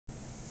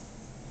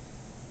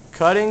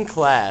Cutting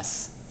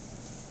class.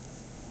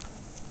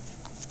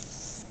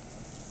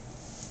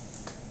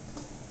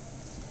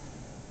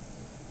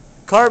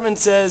 Cartman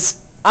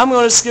says, I'm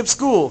going to skip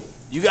school.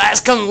 You guys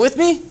coming with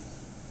me?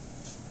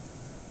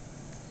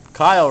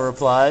 Kyle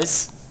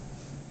replies,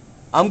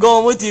 I'm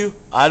going with you.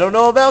 I don't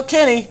know about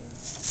Kenny.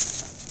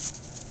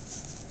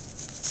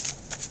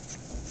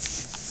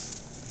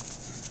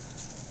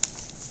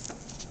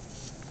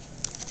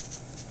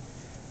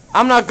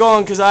 I'm not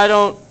going because I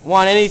don't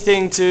want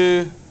anything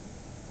to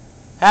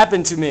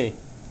happen to me.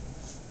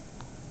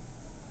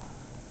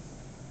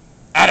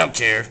 I don't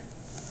care.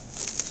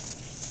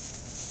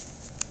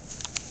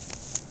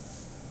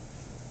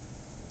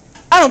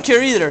 I don't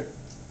care either.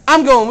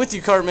 I'm going with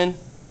you, Cartman.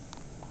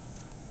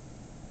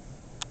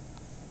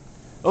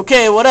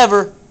 Okay,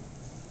 whatever.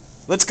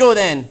 Let's go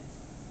then.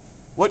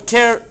 We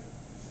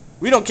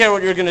don't care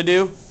what you're gonna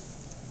do.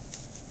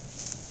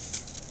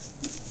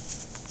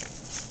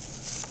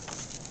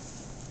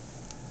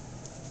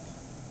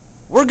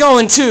 We're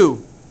going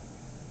too.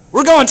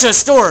 We're going to a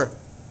store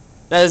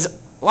that has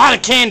a lot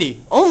of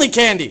candy. Only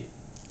candy.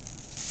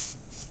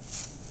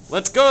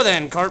 Let's go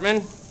then,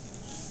 Cartman.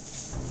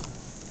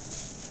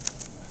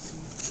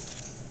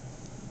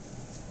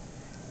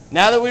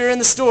 Now that we're in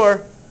the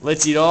store,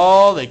 let's eat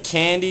all the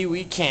candy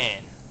we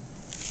can.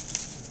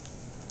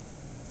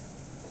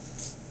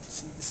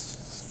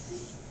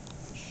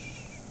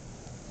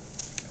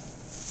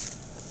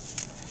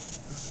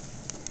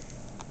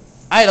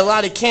 I ate a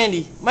lot of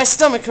candy. My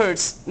stomach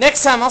hurts.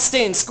 Next time I'll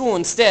stay in school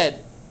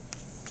instead.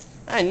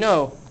 I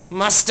know.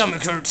 My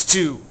stomach hurts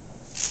too.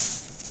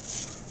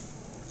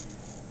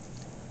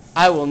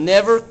 I will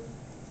never,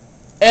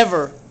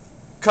 ever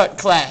cut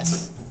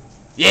class.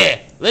 Yeah,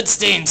 let's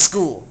stay in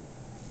school.